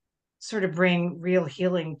we sort of bring real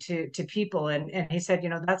healing to people? And he said,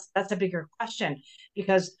 that's a bigger question,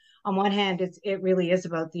 because on one hand, it really is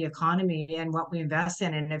about the economy and what we invest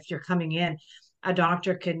in. And if you're coming in, a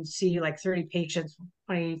doctor can see like 30 patients,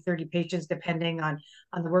 20, 30 patients, depending on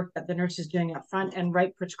the work that the nurse is doing up front, and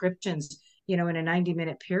write prescriptions, in a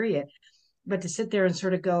 90-minute period. But to sit there and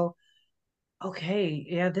sort of go, Okay,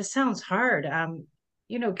 yeah, this sounds hard.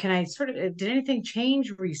 Can I sort of, did anything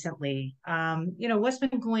change recently? What's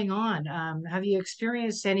been going on? Have you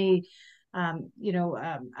experienced any,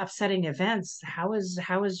 upsetting events? How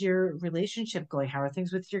is your relationship going? How are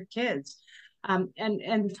things with your kids? And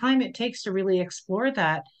the time it takes to really explore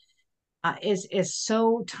that is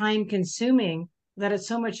so time consuming that it's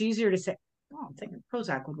so much easier to say, oh, I'm thinking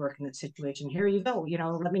Prozac would work in this situation. Here you go.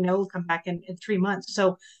 Let me know. Come back in 3 months.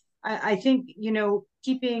 So I think,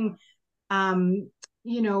 keeping,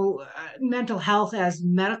 mental health as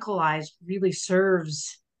medicalized really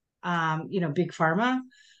serves, big pharma.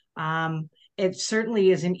 It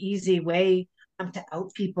certainly is an easy way to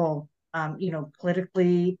out people,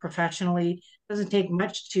 politically, professionally. It doesn't take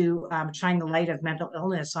much to shine the light of mental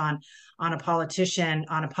illness on a politician,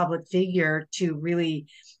 on a public figure to really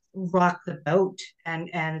rock the boat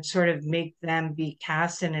and sort of make them be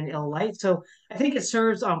cast in an ill light. So I think it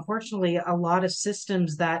serves, unfortunately, a lot of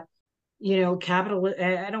systems that, capital,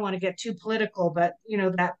 I don't want to get too political, but,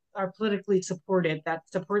 that are politically supported, that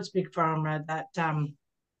supports big pharma, that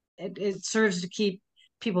it serves to keep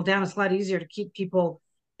people down. It's a lot easier to keep people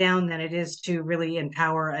down than it is to really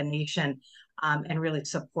empower a nation, and really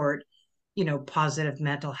support, positive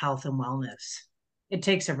mental health and wellness. It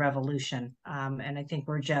takes a revolution. And I think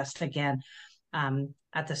we're just, again,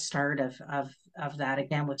 at the start of that,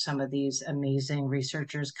 again, with some of these amazing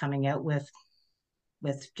researchers coming out with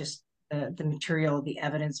just the material, the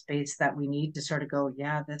evidence base that we need to sort of go,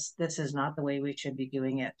 yeah, this is not the way we should be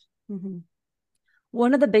doing it. Mm-hmm.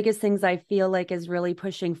 One of the biggest things I feel like is really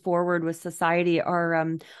pushing forward with society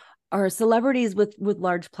are celebrities with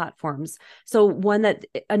large platforms. So one that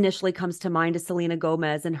initially comes to mind is Selena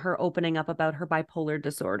Gomez and her opening up about her bipolar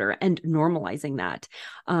disorder and normalizing that.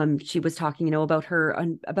 She was talking, about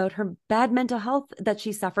her bad mental health that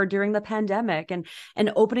she suffered during the pandemic, and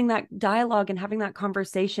opening that dialogue and having that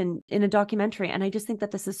conversation in a documentary. And I just think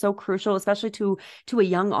that this is so crucial, especially to a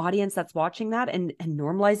young audience that's watching that, and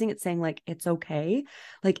normalizing it, saying like it's okay,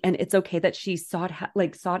 like, and it's okay that she sought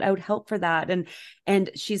out help for that, and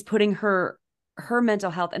she's putting her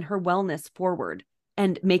mental health and her wellness forward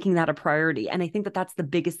and making that a priority. And I think that that's the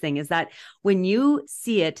biggest thing, is that when you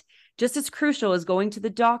see it, just as crucial as going to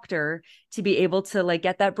the doctor to be able to like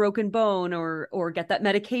get that broken bone or get that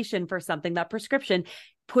medication for something, that prescription,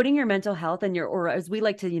 putting your mental health and or as we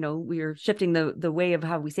like to, we're shifting the way of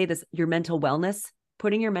how we say this, your mental wellness,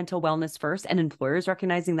 putting your mental wellness first, and employers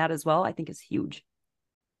recognizing that as well, I think is huge.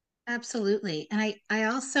 Absolutely. And I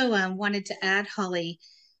also wanted to add, Holly,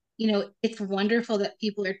 it's wonderful that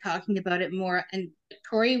people are talking about it more. And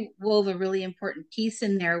Tory wove a really important piece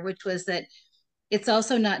in there, which was that it's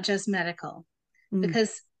also not just medical.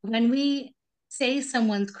 Because when we say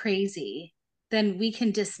someone's crazy, then we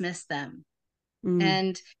can dismiss them.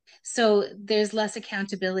 And so there's less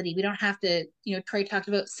accountability. We don't have to, Troy talked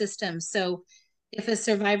about systems. So if a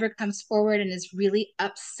survivor comes forward and is really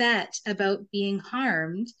upset about being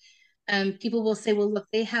harmed, people will say, well, look,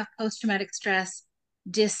 they have post-traumatic stress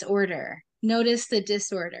disorder. Notice the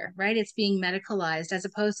disorder, right? It's being medicalized, as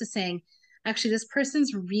opposed to saying, actually, this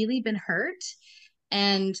person's really been hurt.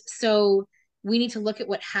 And so we need to look at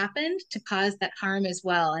what happened to cause that harm as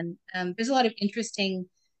well. And there's a lot of interesting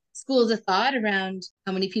schools of thought around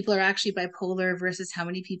how many people are actually bipolar versus how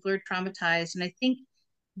many people are traumatized. And I think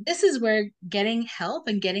this is where getting help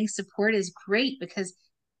and getting support is great, because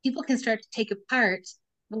people can start to take apart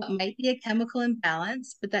what might be a chemical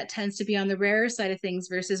imbalance, but that tends to be on the rarer side of things,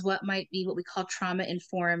 versus what might be what we call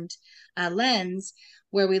trauma-informed lens,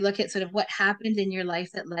 where we look at sort of what happened in your life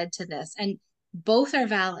that led to this. And both are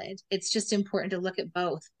valid. It's just important to look at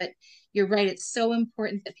both. But you're right, it's so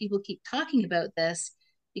important that people keep talking about this,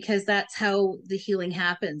 because that's how the healing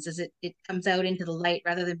happens, is it comes out into the light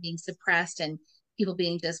rather than being suppressed and people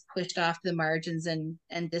being just pushed off the margins and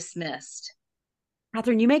dismissed.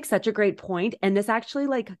 Kathryn, you make such a great point. And this actually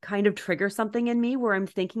like kind of triggers something in me where I'm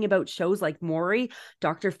thinking about shows like Maury,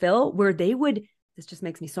 Dr. Phil, where this just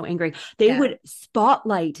makes me so angry. They would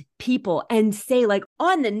spotlight people and say like,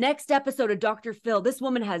 on the next episode of Dr. Phil, this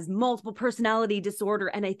woman has multiple personality disorder.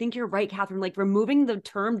 And I think you're right, Kathryn, like removing the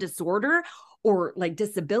term disorder or like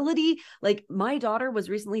disability. Like my daughter was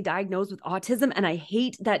recently diagnosed with autism, and I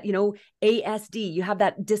hate that, ASD, you have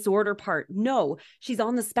that disorder part. No, she's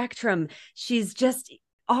on the spectrum. She's just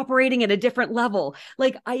operating at a different level.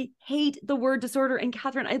 Like I hate the word disorder. And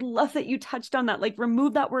Kathryn, I love that you touched on that. Like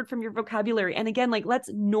remove that word from your vocabulary. And again, like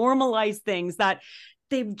let's normalize things that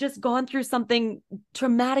they've just gone through something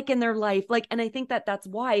traumatic in their life. Like, and I think that that's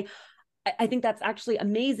why I think that's actually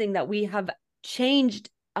amazing that we have changed,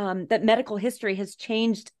 that medical history has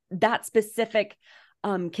changed that specific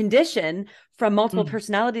condition from multiple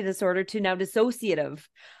personality disorder to now dissociative.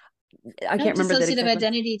 I can't remember that dissociative exactly.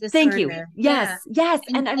 identity disorder. Thank you. Yes, yes.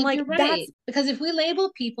 And I'm like, you're right. that's because if we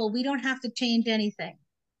label people, we don't have to change anything.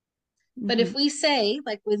 But if we say,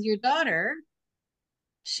 like with your daughter,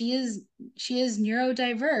 she is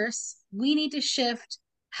neurodiverse, we need to shift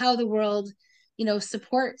how the world,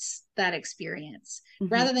 supports that experience,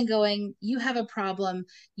 rather than going, you have a problem,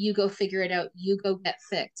 you go figure it out, you go get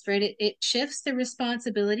fixed, right? It shifts the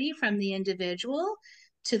responsibility from the individual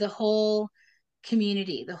to the whole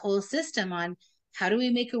community, the whole system, on how do we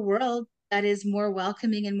make a world that is more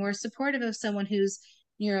welcoming and more supportive of someone who's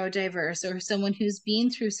neurodiverse or someone who's been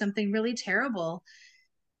through something really terrible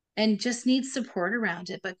and just needs support around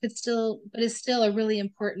it, but is still a really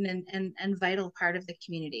important and vital part of the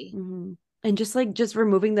community. And just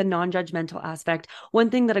removing the non-judgmental aspect. One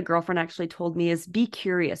thing that a girlfriend actually told me is be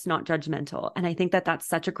curious, not judgmental. And I think that that's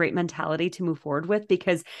such a great mentality to move forward with,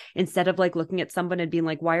 because instead of like looking at someone and being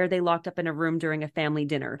like, why are they locked up in a room during a family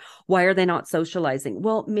dinner? Why are they not socializing?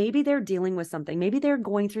 Well, maybe they're dealing with something. Maybe they're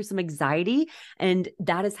going through some anxiety, and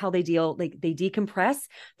that is how they deal. Like they decompress,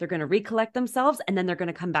 they're going to recollect themselves, and then they're going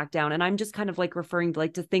to come back down. And I'm just kind of like referring to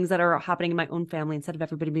like to things that are happening in my own family, instead of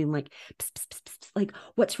everybody being like, pss, pss, pss, pss, like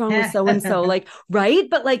what's wrong with so-and-so? Like, right.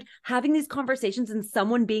 But like having these conversations and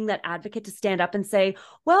someone being that advocate to stand up and say,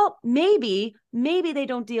 well, maybe they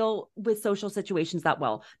don't deal with social situations that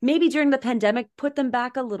well. Maybe during the pandemic, put them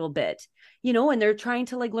back a little bit, and they're trying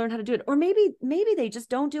to like learn how to do it. Or maybe they just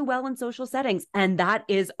don't do well in social settings, and that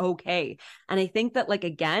is okay. And I think that like,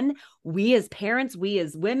 again, we as parents, we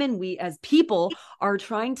as women, we as people are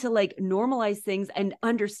trying to like normalize things and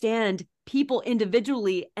understand people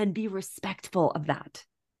individually and be respectful of that.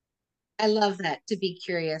 I love that, to be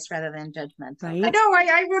curious rather than judgmental. Right? I know.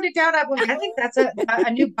 I wrote it down. I think that's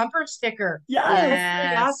a new bumper sticker.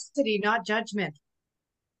 Yes. Curiosity, not judgment.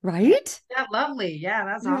 Right? Yeah, lovely. Yeah,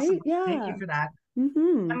 that's right? awesome. Yeah. Thank you for that.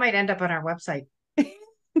 I might end up on our website.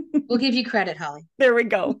 We'll give you credit, Holly. There we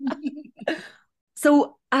go.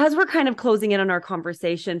 So as we're kind of closing in on our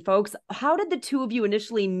conversation, folks, how did the two of you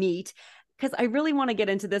initially meet? Because I really want to get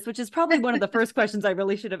into this, which is probably one of the first questions I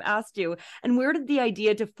really should have asked you. And where did the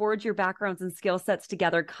idea to forge your backgrounds and skill sets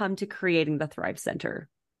together come to creating the Thrive Center?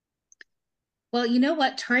 Well, you know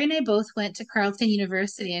what? Tory and I both went to Carleton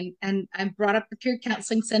University, and I brought up the Peer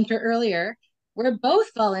Counseling Center earlier. We're both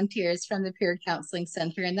volunteers from the Peer Counseling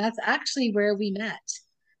Center, and that's actually where we met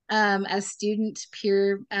as student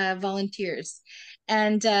peer volunteers.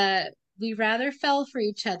 And we rather fell for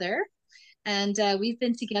each other. And we've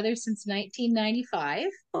been together since 1995.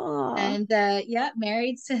 Aww. And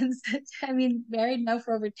married since, married now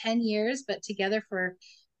for over 10 years, but together for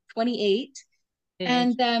 28.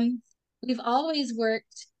 And we've always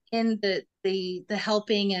worked in the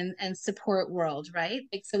helping and support world, right?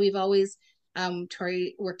 Like, so we've always,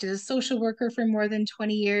 Tory worked as a social worker for more than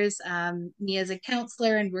 20 years, me as a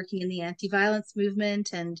counselor and working in the anti-violence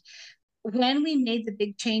movement. And when we made the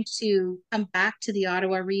big change to come back to the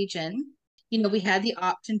Ottawa region, we had the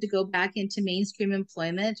option to go back into mainstream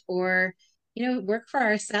employment or, work for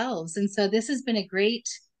ourselves. And so this has been a great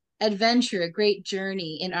adventure, a great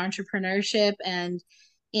journey in entrepreneurship and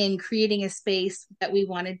in creating a space that we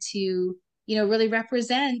wanted to, really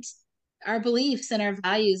represent our beliefs and our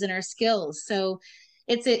values and our skills. So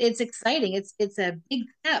it's exciting. It's a big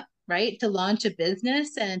step, right? To launch a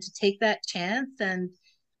business and to take that chance. And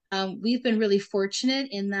we've been really fortunate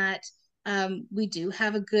in that we do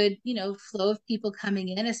have a good, flow of people coming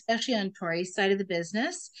in, especially on Tory's side of the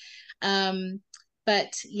business.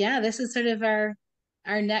 But yeah, this is sort of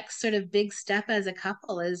our next sort of big step as a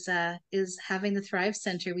couple is having the Thrive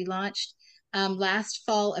Center. We launched last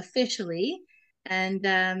fall officially,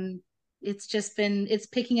 and it's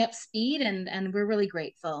picking up speed, and we're really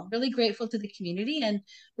grateful to the community, and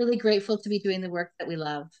really grateful to be doing the work that we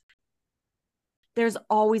love. There's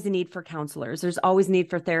always a need for counselors. There's always a need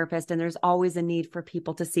for therapists, and there's always a need for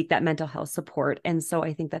people to seek that mental health support. And so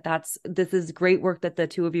I think that this is great work that the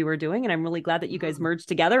two of you are doing. And I'm really glad that you guys merged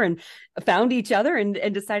together and found each other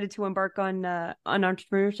and decided to embark on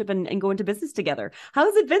entrepreneurship and go into business together. How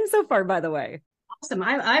has it been so far, by the way? Awesome.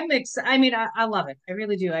 I'm excited. I love it. I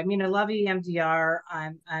really do. I love EMDR.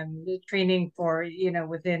 I'm training for,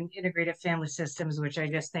 within integrative family systems, which I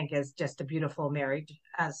just think is just a beautiful marriage,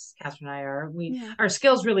 as Kathryn and I are. Our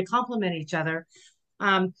skills really complement each other.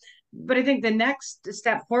 But I think the next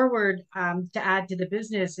step forward to add to the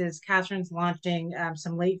business is Kathryn's launching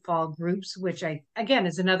some late fall groups, which again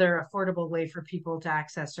is another affordable way for people to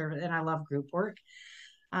access service. And I love group work.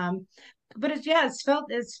 But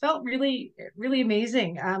it's felt really, really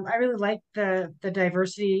amazing. I really like the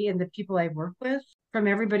diversity in the people I work with. from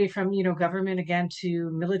everybody from, government again to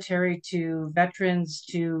military to veterans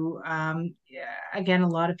to, again, a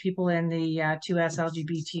lot of people in the 2S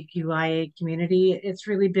LGBTQIA community. It's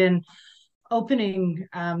really been opening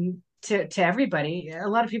to everybody. A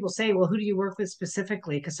lot of people say, well, who do you work with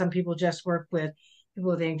specifically? Because some people just work with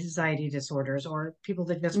people with anxiety disorders, or people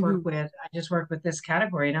that just work with, I just work with this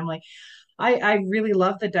category. And I'm like, I really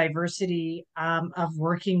love the diversity of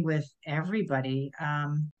working with everybody.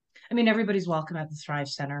 Everybody's welcome at the Thrive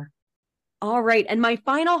Center. All right. And my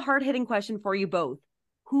final hard-hitting question for you both.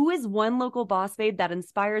 Who is one local boss babe that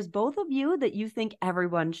inspires both of you that you think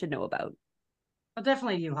everyone should know about? Well,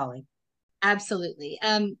 definitely you, Holly. Absolutely.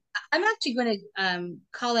 I'm actually going to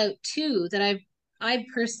call out two that I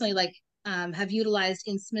personally have utilized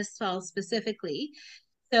in Smiths Falls specifically.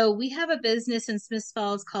 So we have a business in Smiths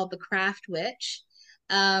Falls called the Craft Witch,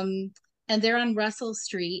 and they're on Russell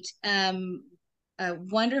Street. A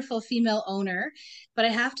wonderful female owner, but I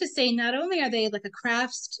have to say, not only are they like a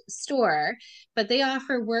crafts store, but they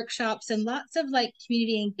offer workshops and lots of like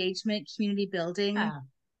community engagement, community building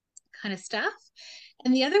kind of stuff.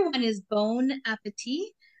 And the other one is Bone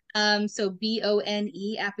Appetit. So Bone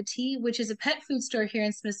Appetit, which is a pet food store here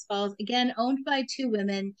in Smiths Falls, again, owned by two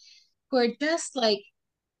women who are just like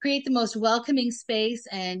create the most welcoming space,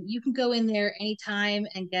 and you can go in there anytime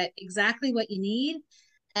and get exactly what you need.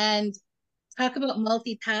 And talk about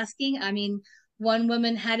multitasking. I mean, one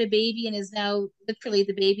woman had a baby and is now literally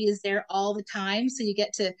the baby is there all the time. So you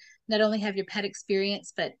get to not only have your pet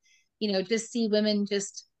experience, but, just see women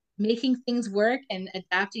just making things work and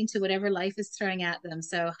adapting to whatever life is throwing at them.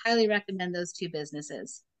 So highly recommend those two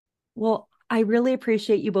businesses. Well, I really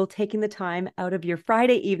appreciate you both taking the time out of your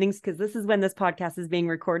Friday evenings, because this is when this podcast is being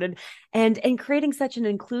recorded, and creating such an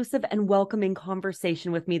inclusive and welcoming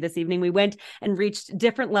conversation with me this evening. We went and reached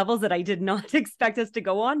different levels that I did not expect us to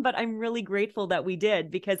go on, but I'm really grateful that we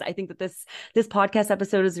did, because I think that this podcast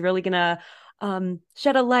episode is really going to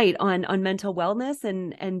shed a light on mental wellness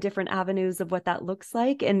and different avenues of what that looks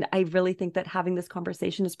like. And I really think that having this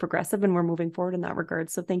conversation is progressive, and we're moving forward in that regard.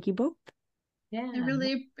 So thank you both. Yeah, I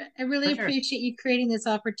really appreciate you creating this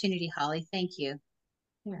opportunity, Holly. Thank you.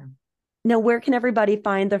 Yeah. Now, where can everybody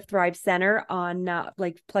find the Thrive Center on,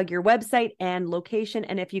 plug your website and location,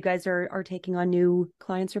 and if you guys are taking on new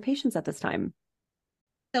clients or patients at this time?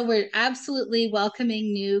 So we're absolutely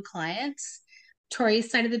welcoming new clients. Tori's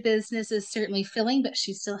side of the business is certainly filling, but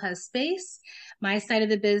she still has space. My side of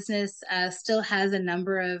the business still has a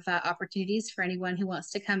number of opportunities for anyone who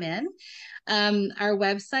wants to come in. Our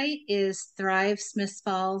website is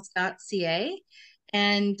thrivesmithsfalls.ca.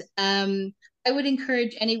 And I would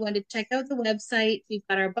encourage anyone to check out the website. We've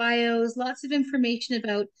got our bios, lots of information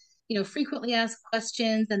about, frequently asked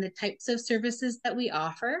questions and the types of services that we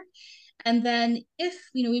offer. And then if,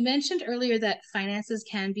 we mentioned earlier that finances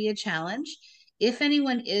can be a challenge. If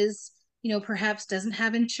anyone is, perhaps doesn't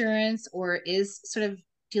have insurance or is sort of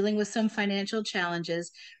dealing with some financial challenges,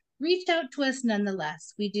 reach out to us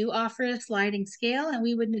nonetheless. We do offer a sliding scale, and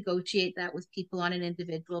we would negotiate that with people on an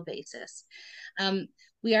individual basis.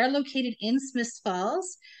 We are located in Smiths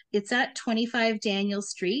Falls. It's at 25 Daniel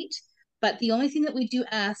Street. But the only thing that we do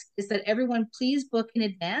ask is that everyone please book in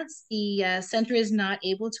advance. The center is not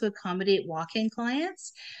able to accommodate walk-in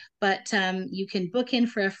clients, but you can book in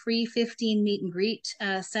for a free 15-minute meet and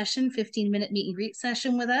greet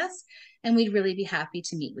session with us, and we'd really be happy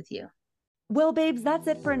to meet with you. Well, babes, that's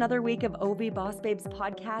it for another week of OV Boss Babes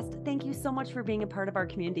podcast. Thank you so much for being a part of our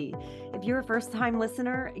community. If you're a first-time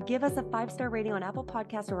listener, give us a 5-star rating on Apple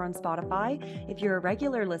Podcasts or on Spotify. If you're a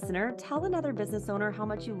regular listener, tell another business owner how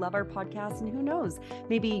much you love our podcast, and who knows,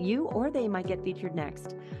 maybe you or they might get featured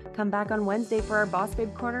next. Come back on Wednesday for our Boss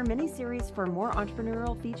Babe Corner mini-series for more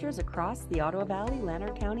entrepreneurial features across the Ottawa Valley,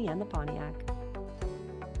 Lanark County, and the Pontiac.